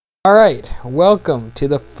Alright, welcome to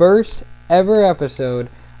the first ever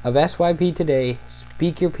episode of SYP Today,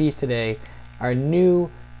 Speak Your Piece Today, our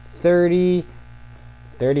new 30,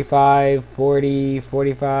 35, 40,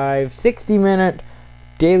 45, 60-minute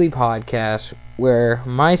daily podcast where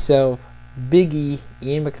myself, Big E,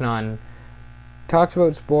 Ian McNaughton, talks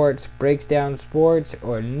about sports, breaks down sports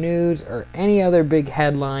or news or any other big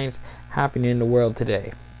headlines happening in the world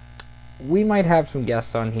today. We might have some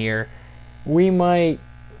guests on here. We might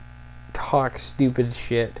talk stupid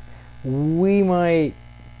shit. We might,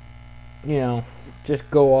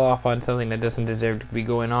 just go off on something that doesn't deserve to be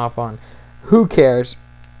going off on. Who cares?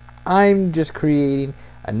 I'm just creating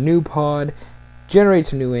a new pod, generate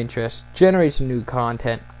some new interest, generate some new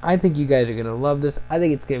content. I think you guys are going to love this. I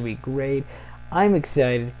think it's going to be great. I'm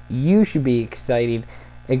excited. You should be excited.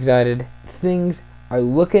 Things are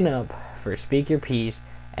looking up for Speak Your Piece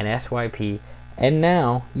and SYP. And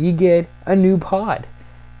now you get a new pod.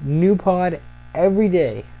 New pod every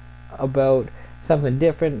day about something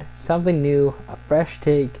different, something new, a fresh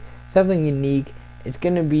take, something unique. It's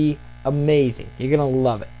going to be amazing. You're going to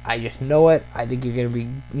love it. I just know it. I think you're going to be,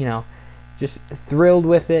 just thrilled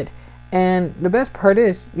with it. And the best part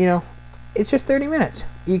is, it's just 30 minutes.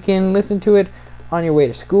 You can listen to it on your way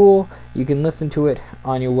to school. You can listen to it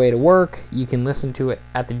on your way to work. You can listen to it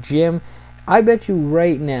at the gym. I bet you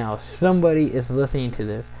right now somebody is listening to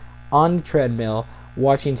this on the treadmill,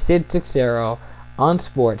 watching Sid Cicero on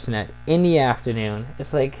Sportsnet in the afternoon.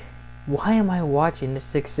 It's like, why am I watching the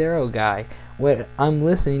Cicero guy when I'm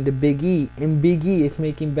listening to Big E, and Big E is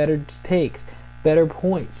making better takes, better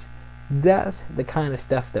points? That's the kind of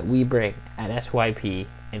stuff that we bring at SYP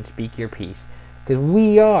and Speak Your Piece, because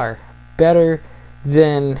we are better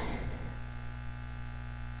than,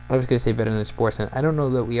 I was going to say better than Sportsnet. I don't know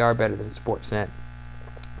that we are better than Sportsnet.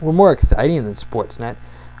 We're more exciting than Sportsnet.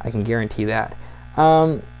 I can guarantee that.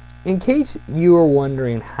 In case you are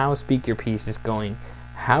wondering how Speak Your Piece is going,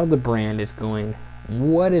 how the brand is going,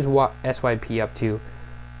 what is SYP up to,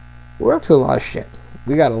 we're up to a lot of shit.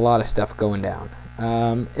 We got a lot of stuff going down.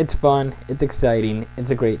 It's fun. It's exciting. It's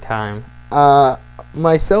a great time.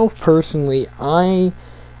 Myself personally, I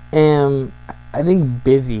think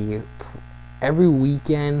busy every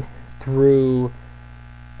weekend through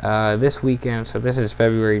this weekend. So this is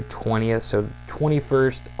February 20th, so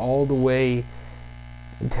 21st all the way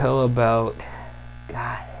until about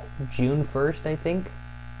June 1st, I think.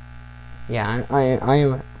 Yeah, I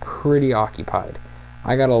am pretty occupied.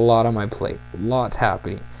 I got a lot on my plate. Lots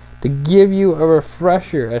happening. To give you a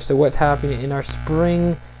refresher as to what's happening in our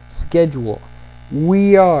spring schedule,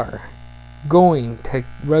 we are going to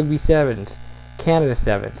Rugby Sevens, Canada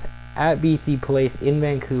Sevens, at BC Place in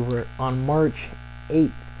Vancouver on March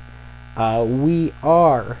 8th. We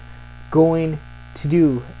are going to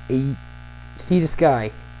do a Sea to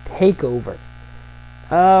Sky takeover.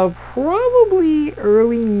 Probably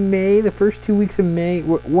early May, the first 2 weeks of May.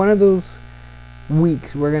 One of those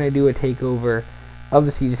weeks we're going to do a takeover of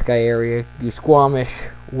the Sea to Sky area. Do Squamish,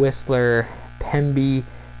 Whistler, Pemby,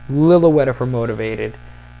 Lillooet for motivated.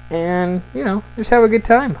 And, just have a good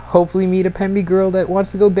time. Hopefully meet a Pemby girl that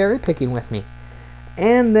wants to go berry picking with me.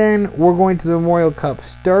 And then we're going to the Memorial Cup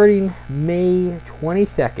starting May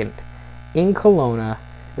 22nd in Kelowna.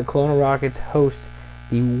 The Kelowna Rockets host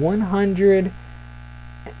the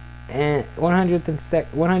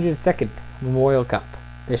 102nd Memorial Cup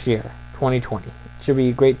this year, 2020. Should be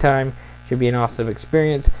a great time. Should be an awesome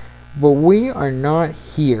experience. But we are not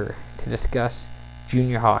here to discuss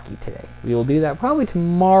junior hockey today. We will do that probably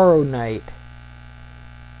tomorrow night.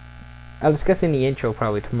 I'll discuss in the intro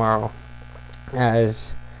probably tomorrow,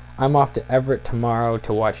 as I'm off to Everett tomorrow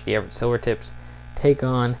to watch the Everett Silvertips take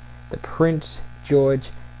on the Prince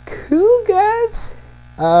George Cougars.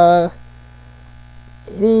 A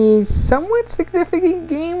somewhat significant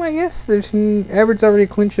game, I guess. Everett's already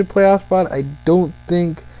clinched a playoff spot. I don't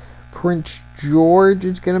think Prince George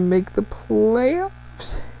is going to make the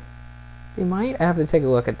playoffs. They might. I have to take a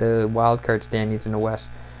look at the wild card standings in the West.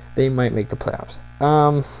 They might make the playoffs.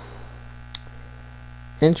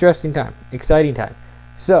 Interesting time. Exciting time.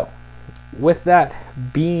 So, with that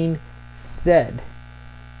being said,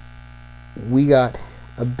 we got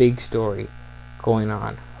a big story going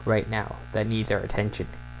on right now that needs our attention.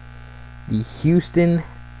 The Houston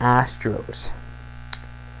Astros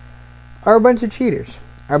are a bunch of cheaters,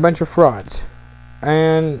 are a bunch of frauds.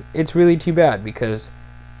 And it's really too bad, because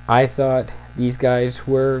I thought these guys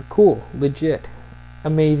were cool, legit,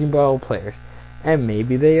 amazing ball players. And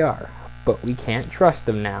maybe they are. But we can't trust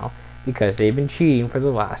them now because they've been cheating for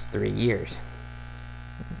the last 3 years.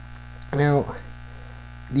 Now,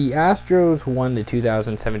 the Astros won the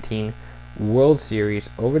 2017 World Series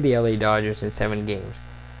over the LA Dodgers in 7 games.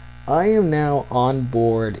 I am now on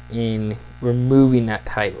board in removing that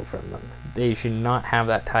title from them. They should not have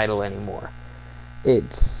that title anymore.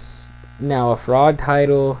 It's now a fraud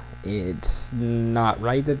title. It's not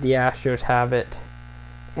right that the Astros have it.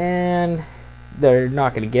 And they're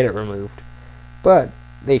not going to get it removed. But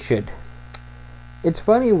they should. It's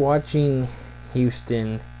funny watching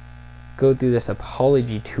Houston go through this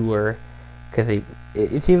apology tour because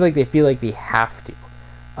it seems like they feel like they have to.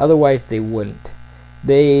 Otherwise, they wouldn't.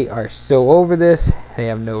 They are so over this. They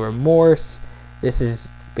have no remorse. This is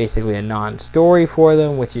basically a non-story for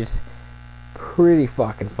them, which is pretty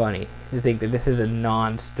fucking funny to think that this is a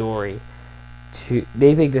non-story.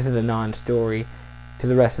 They think this is a non-story to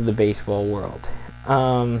the rest of the baseball world.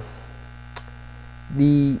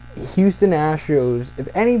 The Houston Astros, if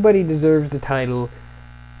anybody deserves the title,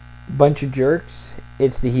 bunch of jerks,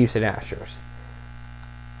 it's the Houston Astros.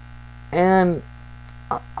 And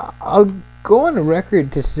I'll go on the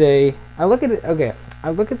record to say, I look at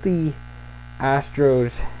the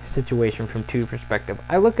Astros situation from 2 perspectives.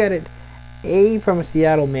 I look at it, from a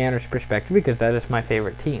Seattle Mariners perspective, because that is my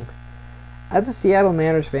favorite team. As a Seattle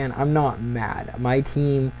Mariners fan, I'm not mad. My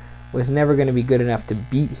team was never going to be good enough to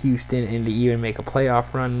beat Houston and to even make a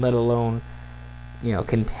playoff run, let alone,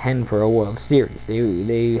 contend for a World Series.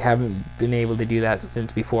 They haven't been able to do that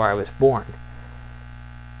since before I was born.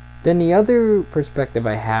 Then the other perspective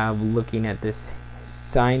I have looking at this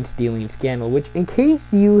sign stealing scandal, which, in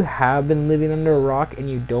case you have been living under a rock and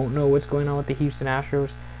you don't know what's going on with the Houston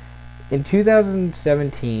Astros, in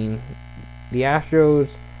 2017, the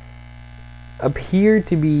Astros appeared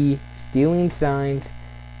to be stealing signs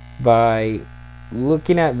by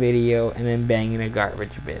looking at video and then banging a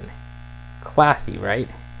garbage bin. Classy, right?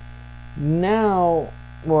 Now,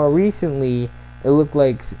 more recently, it looked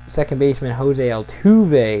like second baseman Jose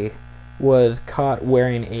Altuve was caught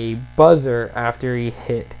wearing a buzzer after he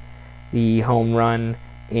hit the home run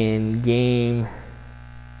in Game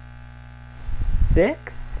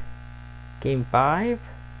 6? Game 5?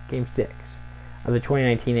 Game 6 of the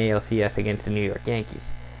 2019 ALCS against the New York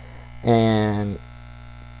Yankees. And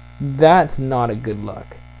that's not a good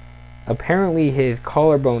look. Apparently his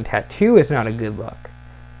collarbone tattoo is not a good look.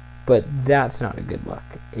 But that's not a good look.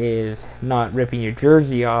 Is not ripping your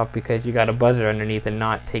jersey off because you got a buzzer underneath and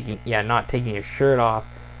not taking your shirt off.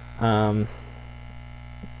 Even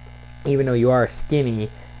though you are skinny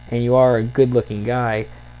and you are a good looking guy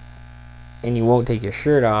and you won't take your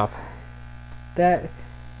shirt off.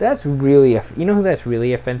 That's really, you know who that's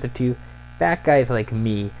really offensive to? Fat guys like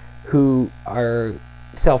me who are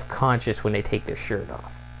self-conscious when they take their shirt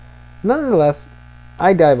off. Nonetheless,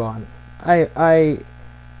 I dive on. I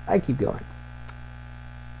keep going.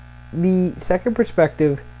 The second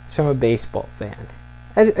perspective is from a baseball fan.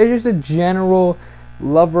 As just a general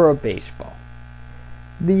lover of baseball.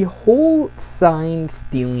 The whole sign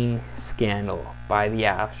stealing scandal by the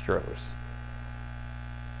Astros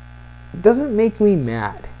doesn't make me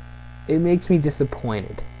mad. It makes me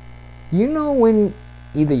disappointed. You know when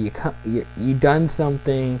either you done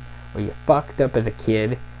something or you fucked up as a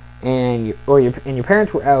kid and your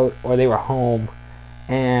parents were out or they were home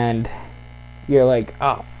and you're like,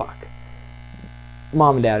 oh fuck.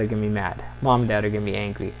 Mom and dad are gonna be mad. Mom and dad are gonna be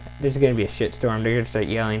angry. There's gonna be a shitstorm. They're gonna start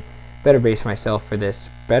yelling. Better brace myself for this.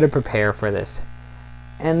 Better prepare for this.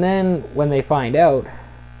 And then when they find out,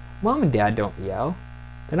 mom and dad don't yell.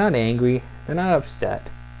 They're not angry. They're not upset.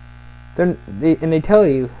 They tell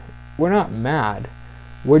you, we're not mad.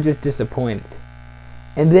 We're just disappointed.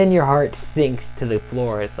 And then your heart sinks to the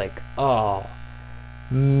floor. It's like, oh,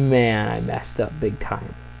 man, I messed up big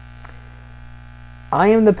time. I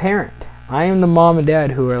am the parent. I am the mom and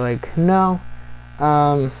dad who are like, no,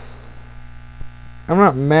 I'm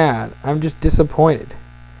not mad. I'm just disappointed.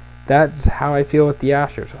 That's how I feel with the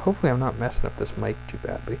Astros. Hopefully I'm not messing up this mic too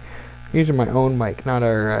badly. I'm using my own mic, not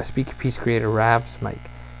our Speaker Piece Creator Rav's mic.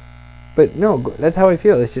 But no, that's how I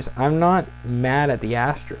feel. It's just, I'm not mad at the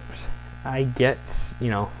Astros. I get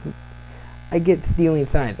stealing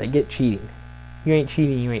signs. I get cheating. You ain't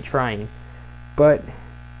cheating, you ain't trying. But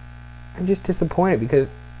I'm just disappointed because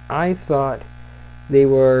I thought they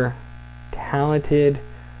were talented,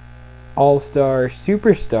 all-star,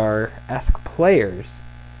 superstar-esque players.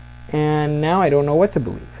 And now I don't know what to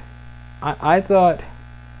believe. I thought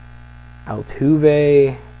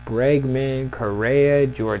Altuve, Bregman, Correa,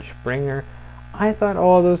 George Springer, I thought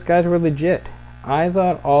all of those guys were legit. I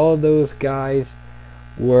thought all of those guys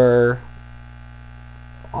were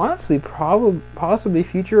honestly possibly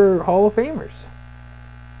future Hall of Famers.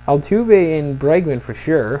 Altuve and Bregman for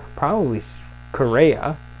sure, probably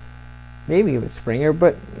Correa. maybe even Springer,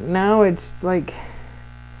 but now it's like,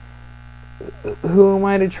 who am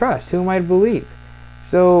I to trust? Who am I to believe?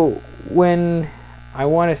 So when I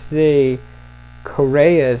want to say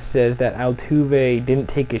Correa says that Altuve didn't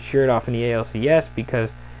take his shirt off in the ALCS because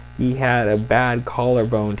he had a bad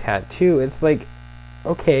collarbone tattoo, it's like,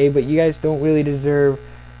 okay, but you guys don't really deserve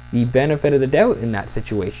the benefit of the doubt in that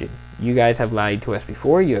situation. You guys have lied to us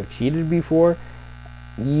before. You have cheated before.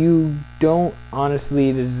 You don't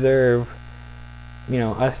honestly deserve,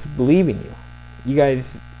 us believing you. You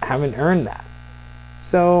guys haven't earned that.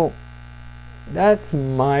 So that's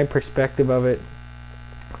my perspective of it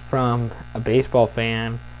from a baseball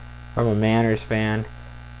fan, from a Manners fan.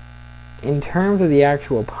 In terms of the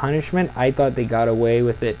actual punishment, I thought they got away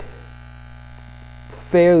with it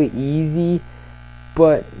fairly easy,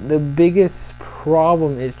 but the biggest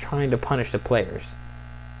problem is trying to punish the players.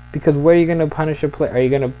 Because where are you going to punish a player? Are you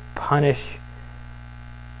going to punish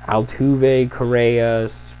Altuve, Correa,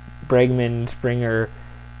 Bregman, Springer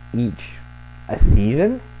each a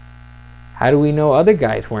season? How do we know other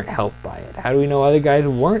guys weren't helped by it? How do we know other guys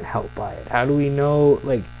weren't helped by it? How do we know,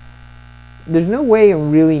 there's no way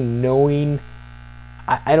of really knowing.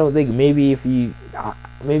 I don't think, maybe if you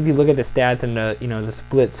look at the stats and the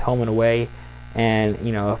splits home and away, and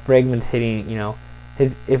if Bregman's hitting,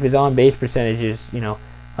 if his on base percentage is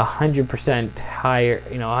 100% higher,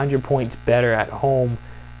 100 points better at home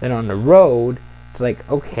than on the road, it's like,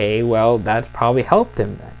 okay, well, that's probably helped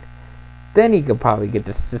him then. Then he could probably get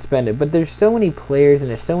suspended. But there's so many players and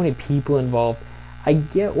there's so many people involved. I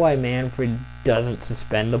get why Manfred doesn't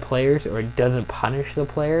suspend the players or doesn't punish the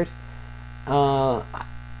players. I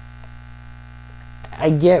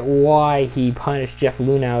get why he punished Jeff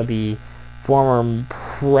Luhnow, the former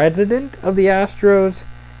president of the Astros,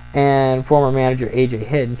 and former manager A.J.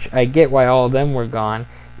 Hinch. I get why all of them were gone,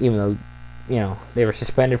 even though, they were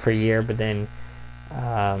suspended for a year, but then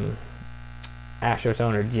Astros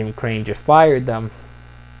owner Jim Crane just fired them.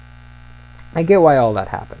 I get why all that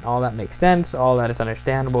happened. All that makes sense. All that is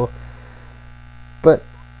understandable. But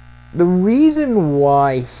the reason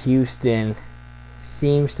why Houston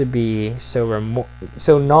seems to be so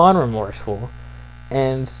non-remorseful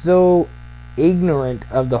and so ignorant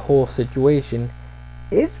of the whole situation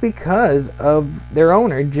is because of their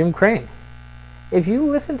owner, Jim Crane. If you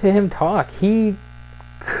listen to him talk, he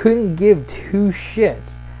couldn't give two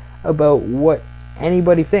shits about what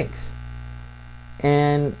anybody thinks.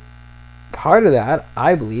 And part of that,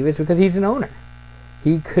 I believe, is because he's an owner.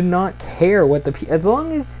 He could not care what as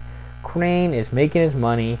long as Crane is making his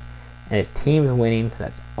money and his team's winning,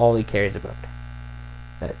 that's all he cares about.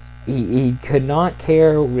 He could not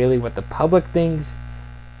care really what the public thinks,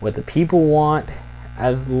 what the people want,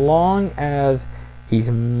 as long as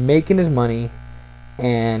he's making his money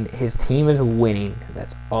and his team is winning.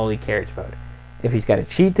 That's all he cares about. If he's got to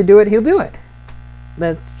cheat to do it, he'll do it.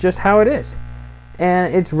 That's just how it is.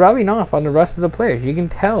 And it's rubbing off on the rest of the players. You can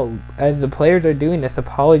tell as the players are doing this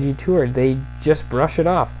apology tour, they just brush it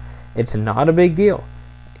off. It's not a big deal.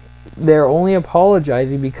 They're only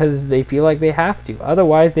apologizing because they feel like they have to.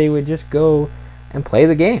 Otherwise, they would just go and play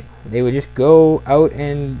the game. They would just go out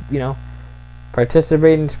and,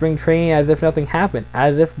 participate in spring training as if nothing happened.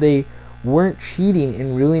 As if they weren't cheating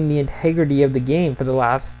and ruining the integrity of the game for the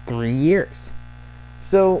last 3 years.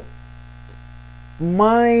 So,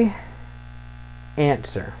 my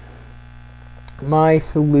answer, my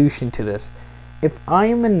solution to this, if I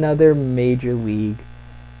am another major league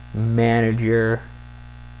manager,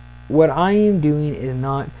 what I am doing is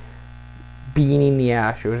not beating the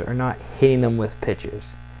Astros or not hitting them with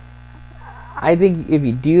pitches. I think if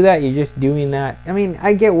you do that, you're just doing that. I mean,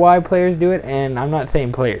 I get why players do it, and I'm not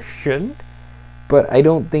saying players shouldn't, but I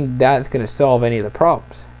don't think that's going to solve any of the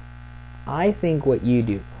problems. I think what you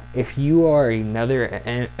do, if you are another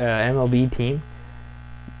MLB team,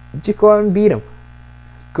 just go out and beat them.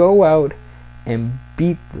 Go out and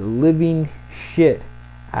beat the living shit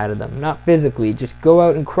out of them. Not physically, just go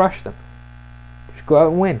out and crush them. Just go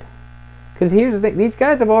out and win. Because here's the thing, these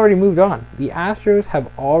guys have already moved on. The Astros have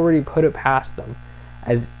already put it past them.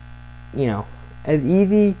 As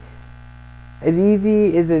easy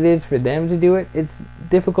as it is for them to do it, it's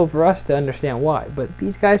difficult for us to understand why. But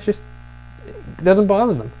these guys it doesn't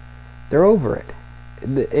bother them. They're over it.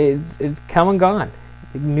 It's come and gone.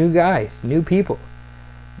 New guys, new people.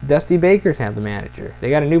 Dusty Baker's now the manager. They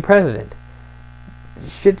got a new president.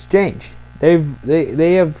 Shit's changed.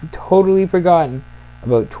 They have totally forgotten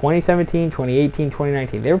about 2017, 2018,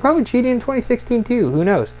 2019. They were probably cheating in 2016 too. Who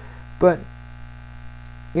knows? But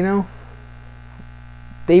they've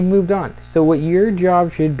moved on. So what your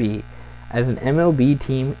job should be as an MLB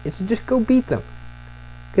team is to just go beat them.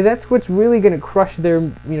 because that's what's really going to crush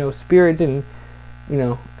their spirits, and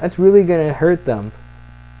that's really going to hurt them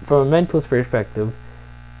from a mental perspective.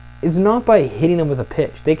 It's not by hitting them with a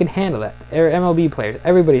pitch. They can handle that. They're MLB players.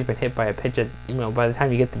 Everybody's been hit by a pitch at, by the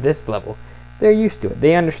time you get to this level. They're used to it.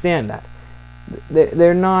 They understand that.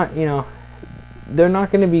 They're not, they're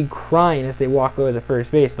not going to be crying as they walk over the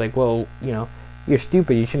first base like, well, you're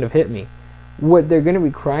stupid, you shouldn't have hit me. What they're going to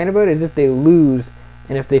be crying about is if they lose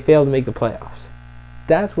and if they fail to make the playoffs.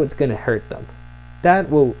 That's what's going to hurt them.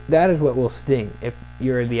 That is what will sting if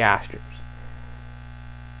you're the Astros.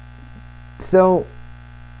 So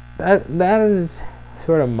that is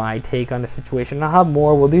sort of my take on the situation. I'll have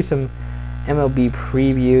more. We'll do some MLB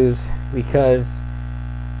previews because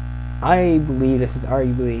I believe this is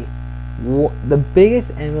arguably the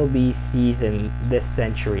biggest MLB season this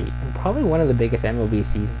century, and probably one of the biggest MLB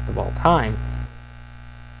seasons of all time.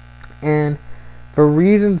 And for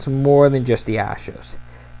reasons more than just the Astros.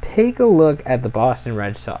 Take a look at the Boston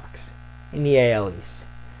Red Sox in the AL East.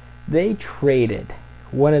 They traded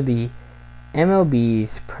one of the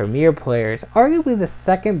MLB's premier players, arguably the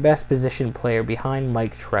second best position player behind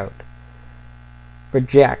Mike Trout, for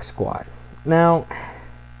Jack Squad. Now,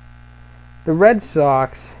 the Red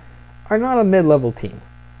Sox are not a mid-level team.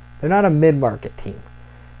 They're not a mid-market team.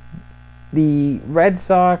 The Red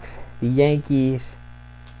Sox, the Yankees,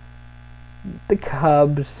 the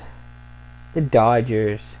Cubs, the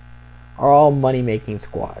Dodgers are all money-making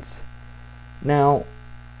squads. Now,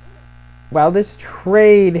 while this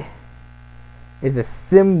trade is a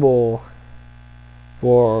symbol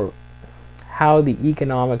for how the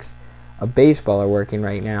economics of baseball are working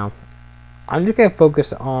right now, I'm just going to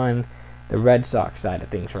focus on the Red Sox side of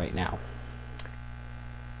things right now.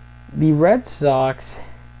 The Red Sox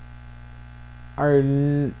are...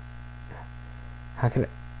 How can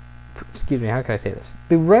I say this?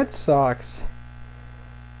 The Red Sox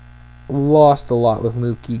lost a lot with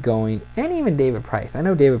Mookie going, and even David Price. I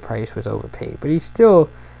know David Price was overpaid, but he's still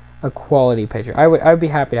a quality pitcher. I'd be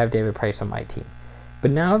happy to have David Price on my team.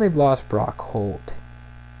 But now they've lost Brock Holt.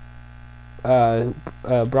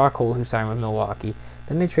 Brock Holt, who signed with Milwaukee.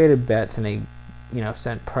 Then they traded Betts, and they,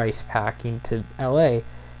 sent Price packing to LA.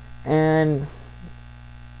 And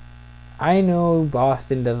I know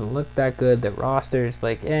Boston doesn't look that good. The roster's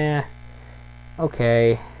like,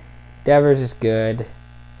 okay. Devers is good.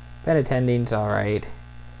 Benintendine's alright.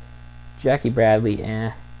 Jackie Bradley,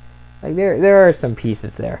 Like, there are some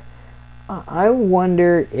pieces there. I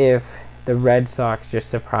wonder if the Red Sox just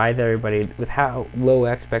surprise everybody with how low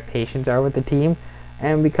expectations are with the team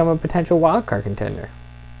and become a potential wildcard contender.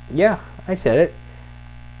 Yeah, I said it.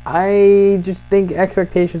 I just think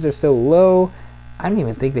expectations are so low. I don't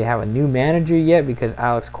even think they have a new manager yet because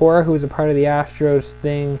Alex Cora, who was a part of the Astros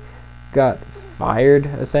thing, got fired,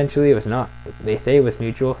 essentially. It was not, they say it was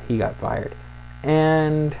mutual. He got fired.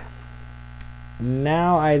 And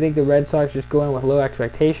now I think the Red Sox just go in with low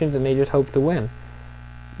expectations and they just hope to win.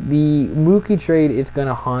 The Mookie trade is going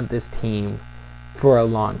to haunt this team for a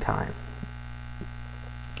long time.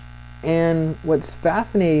 And what's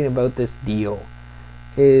fascinating about this deal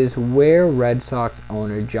is where Red Sox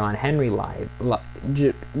owner John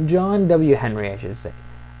W. Henry, I should say,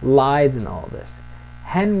 lies in all this.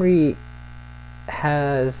 Henry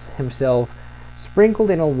has himself sprinkled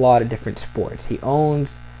in a lot of different sports. He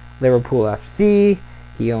owns Liverpool FC,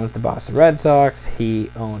 he owns the Boston Red Sox, he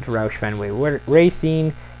owns Roush Fenway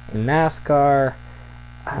Racing in NASCAR.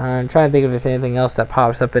 I'm trying to think if there's anything else that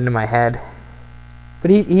pops up into my head.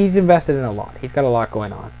 But he's invested in a lot. He's got a lot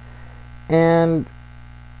going on. And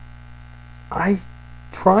I'm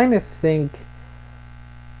trying to think,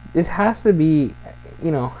 this has to be,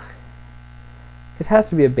 it has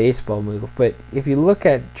to be a baseball move. But if you look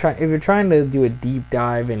at, if you're trying to do a deep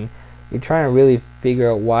dive and you're trying to really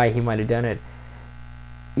figure out why he might have done it,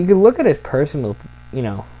 you could look at his personal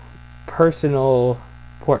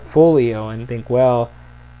portfolio and think, well,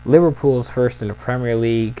 Liverpool's first in the Premier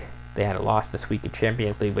League. They had a loss this week in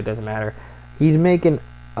Champions League, but it doesn't matter. He's making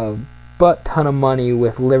a butt ton of money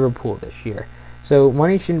with Liverpool this year. So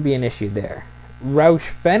money shouldn't be an issue there. Roush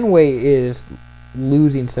Fenway is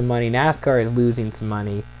losing some money. NASCAR is losing some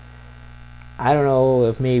money. I don't know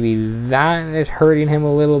if maybe that is hurting him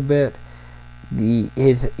a little bit.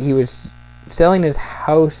 He was selling his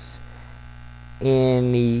house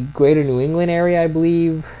in the greater New England area, I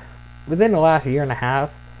believe, within the last year and a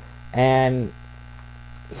half. And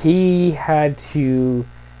he had to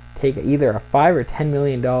take either a $5 or $10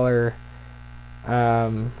 million,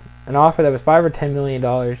 an offer that was $5 or $10 million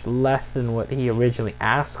less than what he originally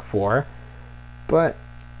asked for. But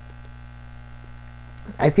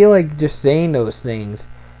I feel like just saying those things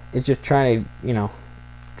is just trying to,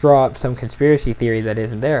 drop some conspiracy theory that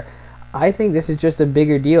isn't there. I think this is just a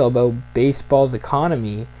bigger deal about baseball's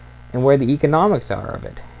economy and where the economics are of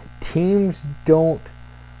it. Teams don't,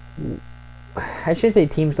 I shouldn't say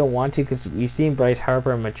teams don't want to, because we've seen Bryce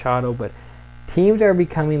Harper and Machado, but teams are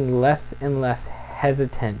becoming less and less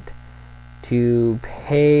hesitant to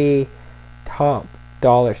pay top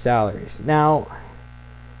dollar salaries. Now,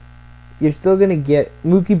 you're still going to get,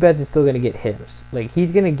 Mookie Betts is still going to get his. Like,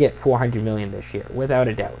 he's going to get $400 million this year, without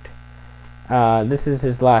a doubt. This is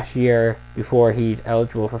his last year before he's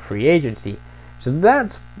eligible for free agency. So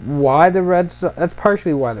that's why that's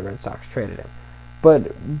partially why the Red Sox traded him.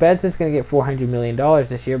 But Betts is going to get $400 million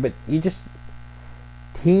this year, but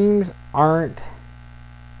teams aren't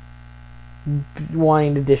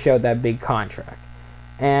wanting to dish out that big contract.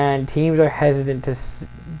 And teams are hesitant to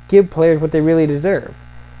give players what they really deserve.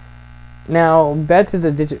 Now, Betts is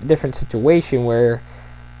a different situation where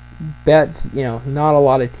Betts, not a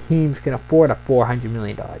lot of teams can afford a $400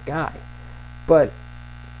 million guy. But,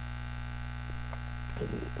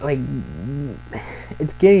 like,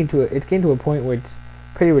 it's getting to a point where it's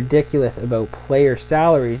pretty ridiculous about player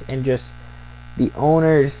salaries and just the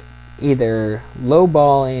owners either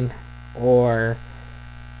lowballing or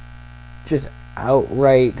just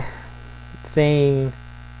outright saying,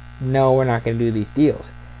 no, we're not going to do these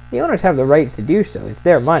deals. The owners have the rights to do so. It's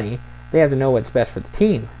their money. They have to know what's best for the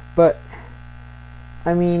team. But,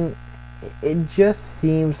 I mean, it just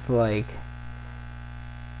seems like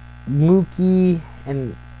Mookie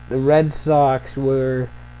and the Red Sox were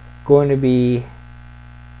going to be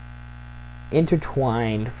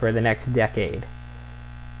intertwined for the next decade.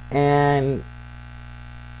 And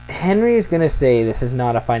Henry is going to say this is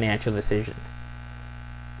not a financial decision.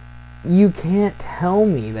 You can't tell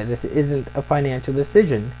me that this isn't a financial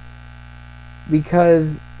decision,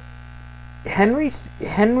 because Henry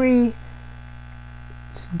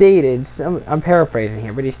stated, I'm paraphrasing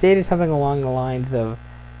here, but he stated something along the lines of,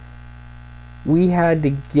 we had to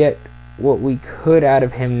get what we could out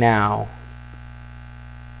of him now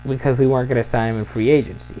because we weren't going to sign him in free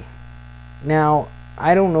agency. Now,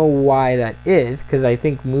 I don't know why that is, because I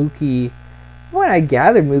think Mookie, I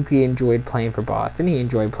gathered Mookie enjoyed playing for Boston. He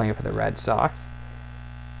enjoyed playing for the Red Sox.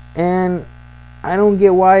 And I don't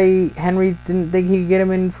get why Henry didn't think he could get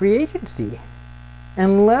him in free agency.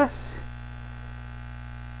 Unless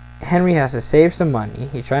Henry has to save some money.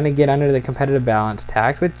 He's trying to get under the competitive balance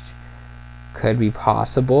tax, which could be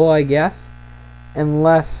possible, I guess.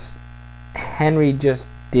 Unless Henry just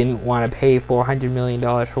didn't want to pay $400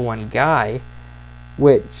 million for one guy,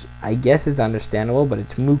 which I guess is understandable, but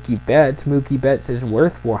it's Mookie Betts. Mookie Betts is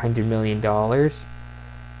worth $400 million.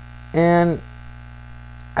 And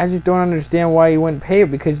I just don't understand why you wouldn't pay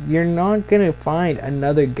it, because you're not going to find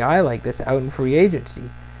another guy like this out in free agency.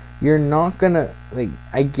 You're not going to,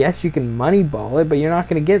 I guess you can moneyball it, but you're not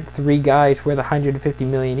going to get three guys worth $150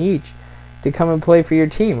 million each to come and play for your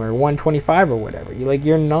team, or 125 or whatever.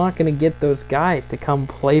 You're not going to get those guys to come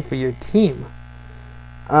play for your team.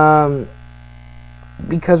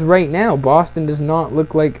 Because right now, Boston does not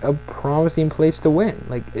look like a promising place to win.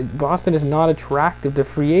 Boston is not attractive to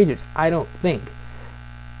free agents, I don't think.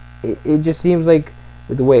 It just seems like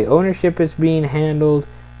with the way ownership is being handled,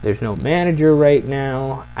 there's no manager right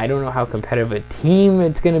now. I don't know how competitive a team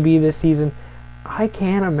it's going to be this season. I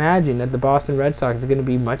can't imagine that the Boston Red Sox is going to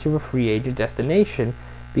be much of a free agent destination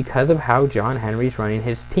because of how John Henry's running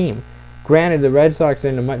his team. Granted, the Red Sox are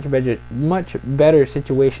in a much better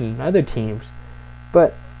situation than other teams,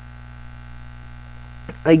 but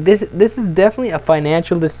this is definitely a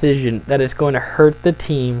financial decision that is going to hurt the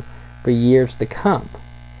team for years to come.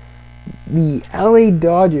 The LA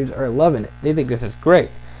Dodgers are loving it. They think this is great.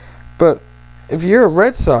 But if you're a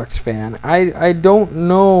Red Sox fan, I don't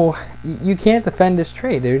know. You can't defend this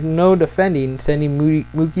trade. There's no defending sending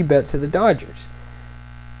Mookie Betts to the Dodgers.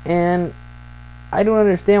 And I don't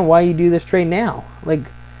understand why you do this trade now.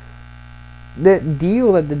 That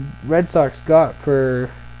deal that the Red Sox got for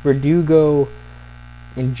Verdugo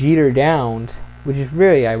and Jeter Downs, which is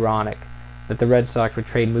really ironic that the Red Sox would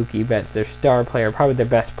trade Mookie Betts, their star player, probably their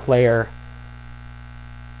best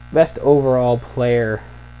overall player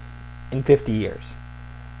in 50 years.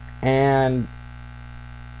 And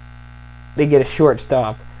they get a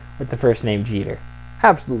shortstop with the first name Jeter.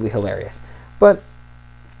 Absolutely hilarious. But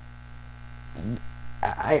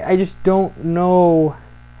I just don't know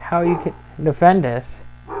how you can defend this.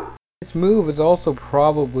 This move is also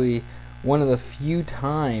probably one of the few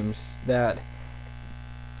times that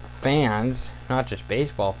fans, not just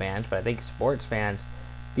baseball fans, but I think sports fans,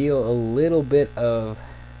 feel a little bit of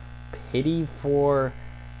pity for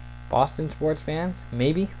Boston sports fans,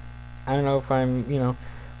 maybe. I don't know if I'm,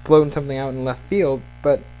 floating something out in left field,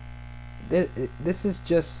 but this is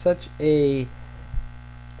just such a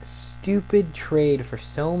stupid trade for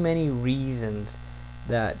so many reasons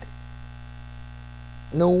that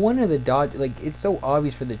no wonder the Dodgers, it's so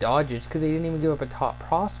obvious for the Dodgers because they didn't even give up a top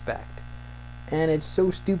prospect. And it's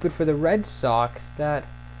so stupid for the Red Sox that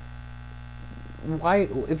why,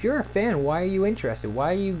 if you're a fan, why are you interested?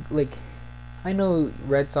 Why are you, I know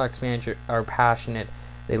Red Sox fans are passionate.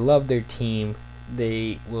 They love their team.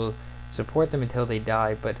 They will support them until they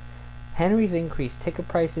die. But Henry's increased ticket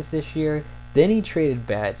prices this year. Then he traded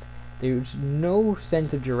Betts. There's no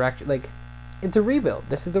sense of direction. It's a rebuild.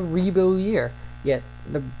 This is a rebuild year. Yet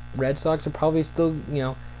the Red Sox are probably still,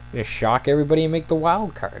 going to shock everybody and make the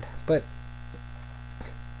wild card. But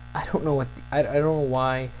I don't know I don't know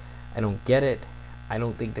why. I don't get it. I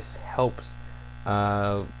don't think this helps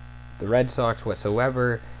the Red Sox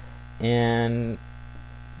whatsoever. And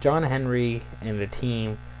John Henry and the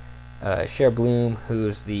team, Cher Bloom,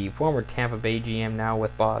 who's the former Tampa Bay GM now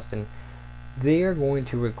with Boston, they are going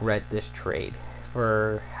to regret this trade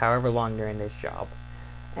for however long they're in this job.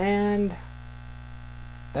 And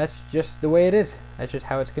that's just the way it is. That's just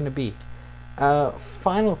how it's going to be.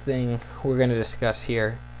 Final thing we're going to discuss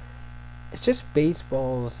here. It's just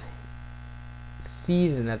baseball's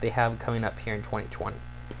season that they have coming up here in 2020.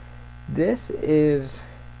 This is,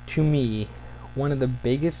 to me, one of the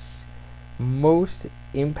biggest, most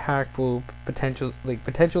impactful potential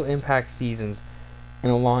impact seasons in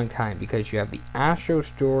a long time, because you have the Astros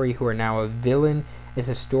story, who are now a villain. It's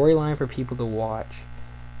a storyline for people to watch.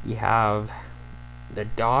 You have the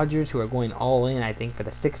Dodgers, who are going all in, I think, for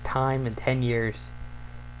the 6th time in 10 years.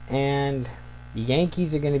 And the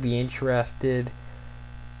Yankees are going to be interested.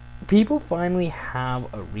 People finally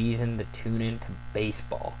have a reason to tune into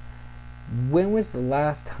baseball. When was the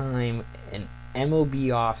last time an MLB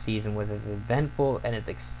offseason was as eventful and as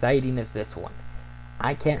exciting as this one?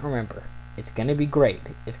 I can't remember. It's going to be great.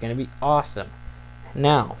 It's going to be awesome.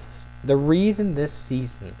 Now, the reason this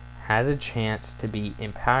season has a chance to be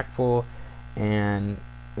impactful and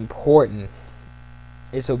important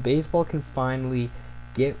is so baseball can finally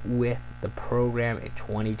get with the program in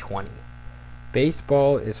 2020.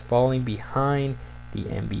 Baseball is falling behind the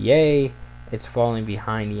NBA, it's falling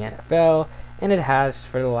behind the NFL, and it has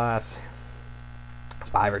for the last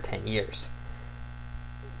 5 or 10 years.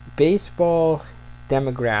 Baseball's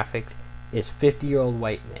demographic is 50-year-old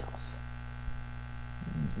white males.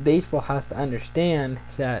 Baseball has to understand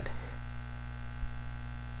that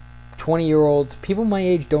 20-year-olds, people my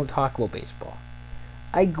age, don't talk about baseball.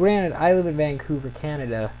 Granted, I live in Vancouver,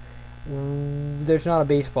 Canada. There's not a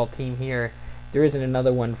baseball team here. There isn't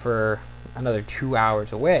another one for another 2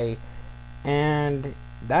 hours away. And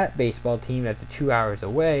that baseball team that's 2 hours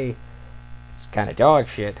away is kind of dog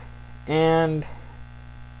shit. And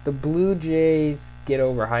the Blue Jays get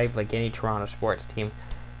overhyped like any Toronto sports team.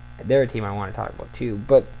 They're a team I want to talk about too.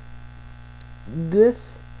 But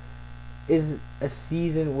this is a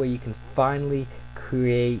season where you can finally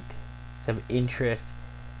create some interest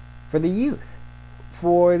for the youth,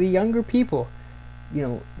 for the younger people.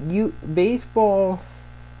 Baseball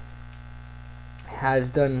has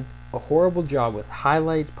done a horrible job with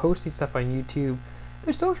highlights, posting stuff on YouTube.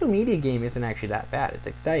 Their social media game isn't actually that bad. It's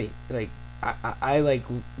exciting. I like,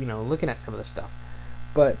 looking at some of the stuff.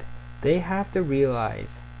 But they have to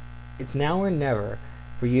realize it's now or never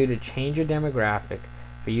for you to change your demographic,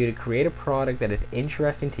 for you to create a product that is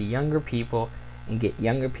interesting to younger people and get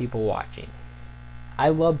younger people watching. I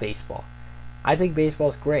love baseball. I think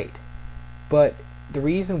baseball's great. But the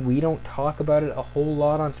reason we don't talk about it a whole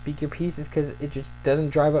lot on Speak Your Piece is because it just doesn't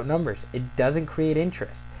drive up numbers. It doesn't create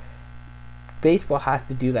interest. Baseball has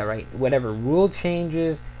to do that, right? Whatever rule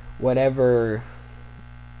changes, whatever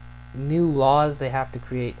new laws they have to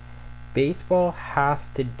create, baseball has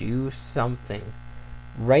to do something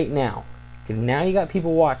right now. Because now you got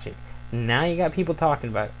people watching. Now you got people talking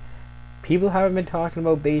about it. People haven't been talking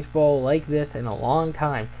about baseball like this in a long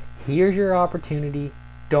time. Here's your opportunity.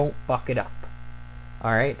 Don't fuck it up.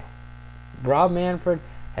 Alright? Rob Manfred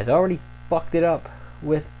has already fucked it up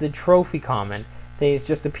with the trophy comment, saying it's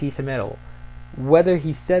just a piece of metal. Whether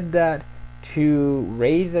he said that to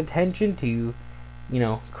raise attention, to,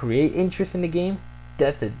 create interest in the game,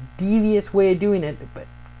 that's a devious way of doing it, but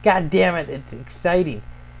god damn it, it's exciting.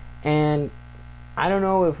 And I don't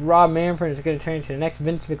know if Rob Manfred is going to turn into the next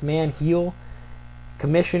Vince McMahon heel,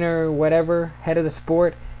 commissioner, whatever, head of the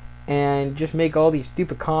sport, and just make all these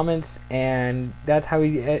stupid comments, and that's how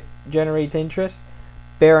he generates interest.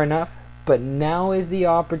 Fair enough. But now is the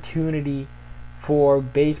opportunity for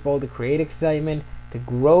baseball to create excitement, to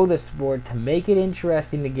grow the sport, to make it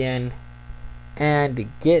interesting again. and to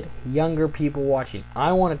get younger people watching.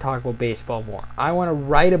 I want to talk about baseball more. I want to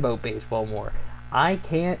write about baseball more. I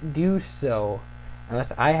can't do so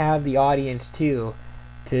unless I have the audience too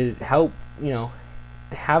to help, to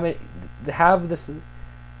have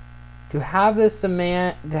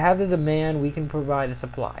the demand, we can provide a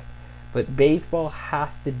supply. But baseball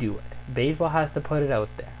has to do it. Baseball has to put it out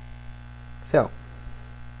there. So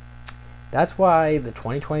that's why the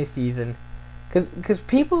 2020 season, because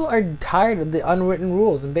people are tired of the unwritten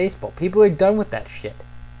rules in baseball. People are done with that shit.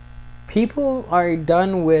 People are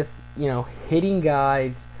done with, hitting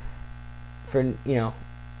guys for,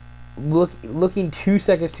 looking 2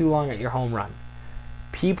 seconds too long at your home run.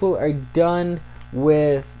 People are done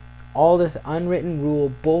with all this unwritten rule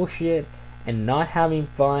bullshit and not having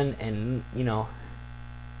fun and,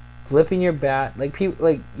 flipping your bat. You're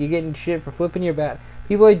getting shit for flipping your bat.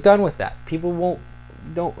 People are done with that. People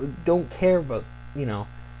don't care about,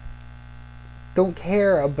 don't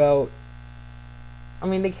care about,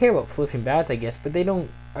 they care about flipping bats, I guess, but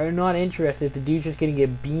are not interested if the dude's just going to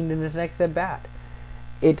get beamed in this next at bat.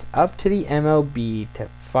 It's up to the MLB to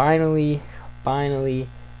finally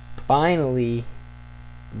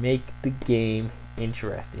make the game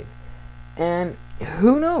interesting. And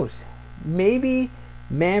who knows? Maybe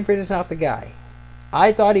Manfred is not the guy.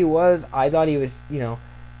 I thought he was. I thought he was,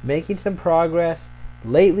 making some progress.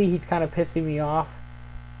 Lately, he's kind of pissing me off.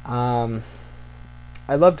 I'd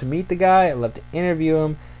love to meet the guy. I'd love to interview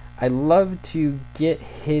him. I'd love to get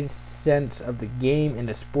his sense of the game and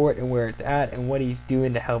the sport and where it's at and what he's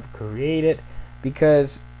doing to help create it.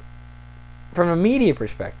 Because from a media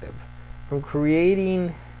perspective, because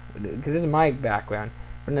this is my background,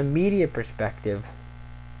 from the media perspective,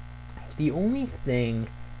 the only thing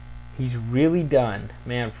he's really done,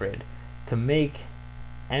 Manfred, to make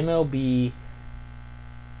MLB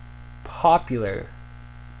popular,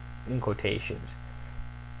 in quotations,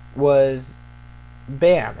 was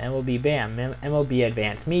BAM, MLB BAM, MLB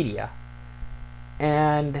Advanced Media.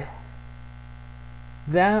 And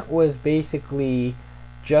that was basically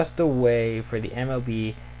just a way for the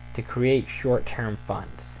MLB to create short-term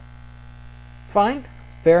funds. Fine,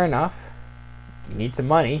 fair enough. You need some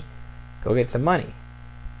money, go get some money.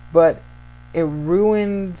 But it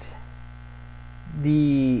ruined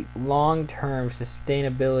the long-term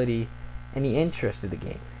sustainability and the interest of the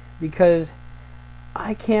game. Because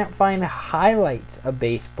I can't find highlights of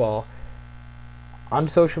baseball on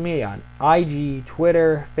social media, on IG,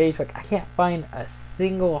 Twitter, Facebook. I can't find a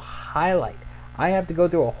single highlight. I have to go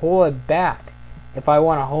through a whole at bat if I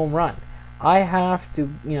want a home run. I have to,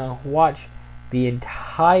 watch the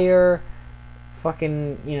entire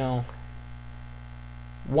fucking,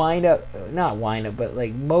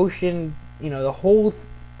 motion, the whole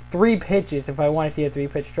 3 pitches if I want to see a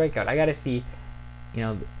 3-pitch strikeout. I got to see,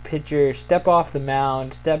 the pitcher step off the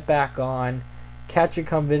mound, step back on, catcher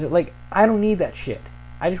come visit. I don't need that shit.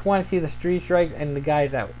 I just want to see the 3 strikes and the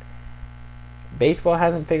guy's out. Baseball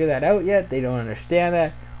hasn't figured that out yet. They don't understand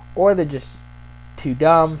that. Or they're just too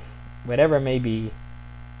dumb. Whatever it may be.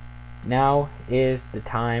 Now is the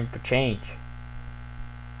time for change.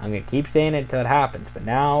 I'm going to keep saying it until it happens. But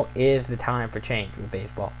now is the time for change with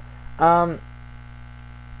baseball.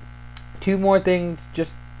 2 more things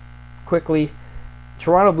just quickly.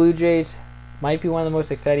 Toronto Blue Jays might be one of the most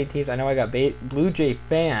exciting teams. I know I got Blue Jay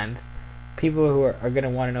fans, people who are going to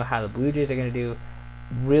want to know how the Blue Jays are going to do.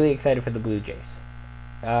 Really excited for the Blue Jays.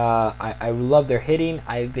 I love their hitting.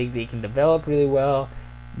 I think they can develop really well.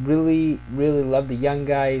 Really, really love the young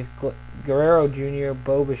guys. Guerrero Jr.,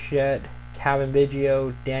 Bo Bichette, Kevin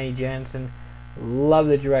Biggio, Danny Jansen. Love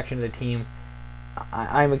the direction of the team.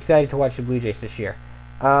 I'm excited to watch the Blue Jays this year.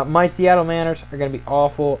 My Seattle Mariners are going to be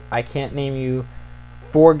awful. I can't name you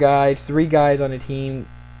 3 guys on the team.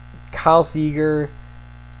 Kyle Seager,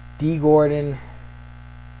 D. Gordon,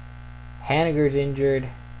 Haniger's injured,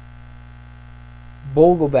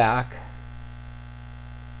 Vogelbach,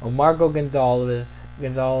 Marco Gonzalez.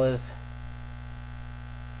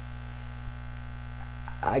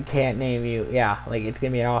 I can't name you. Yeah, it's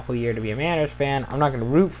gonna be an awful year to be a Mariners fan. I'm not gonna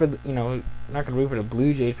root for the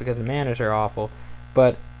Blue Jays because the Mariners are awful,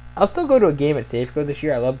 but I'll still go to a game at Safeco this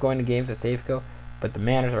year. I love going to games at Safeco, but the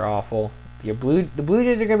Mariners are awful. The Blue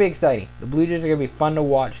Jays are gonna be exciting. The Blue Jays are gonna be fun to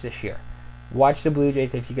watch this year. Watch the Blue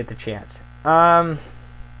Jays if you get the chance.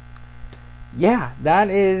 Yeah,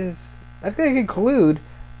 that's gonna conclude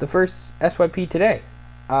the first SYP Today.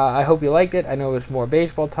 I hope you liked it. I know it's more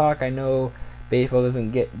baseball talk. I know baseball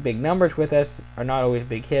doesn't get big numbers with us, are not always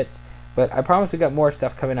big hits, but I promise we got more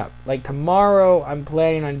stuff coming up. Tomorrow, I'm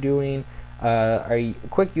planning on doing a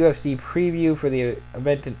quick UFC preview for the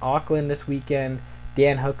event in Auckland this weekend.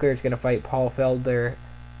 Dan Hooker is going to fight Paul Felder,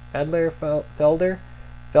 I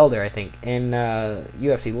think, in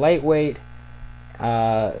UFC lightweight.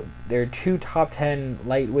 There are two top 10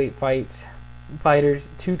 lightweight fighters.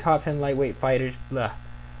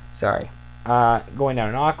 Going down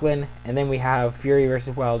in Auckland, and then we have Fury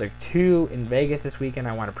versus Wilder 2 in Vegas this weekend.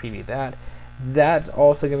 I want to preview that. That's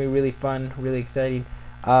also going to be really fun, really exciting.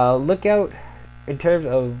 Look out in terms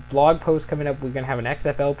of blog posts coming up. We're going to have an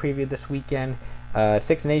XFL preview this weekend,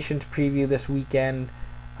 Six Nations preview this weekend.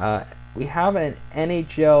 We have an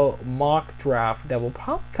NHL mock draft that will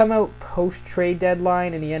probably come out post-trade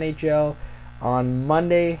deadline in the NHL on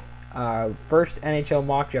Monday. First NHL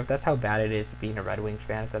mock draft. That's how bad it is being a Red Wings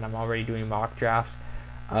fan, that I'm already doing mock drafts.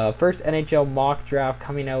 First NHL mock draft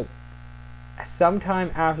coming out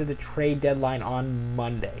sometime after the trade deadline on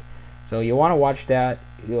Monday. So you'll want to watch that.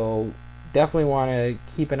 You'll definitely want to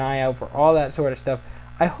keep an eye out for all that sort of stuff.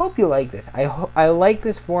 I hope you like this. I like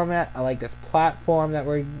this format. I like this platform that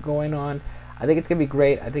we're going on. I think it's going to be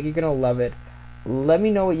great. I think you're going to love it. Let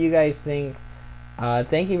me know what you guys think.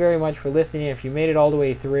 Thank you very much for listening if you made it all the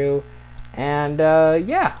way through. And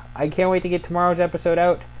I can't wait to get tomorrow's episode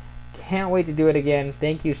out. Can't wait to do it again.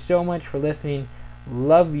 Thank you so much for listening.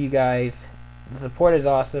 Love you guys. The support is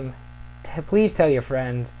awesome. Please tell your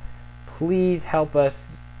friends. Please help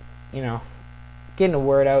us, getting the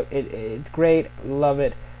word out. It's great. Love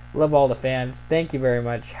it. Love all the fans. Thank you very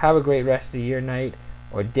much. Have a great rest of your night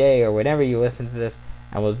or day or whenever you listen to this.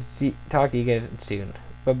 And we'll talk to you again soon.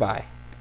 Bye-bye.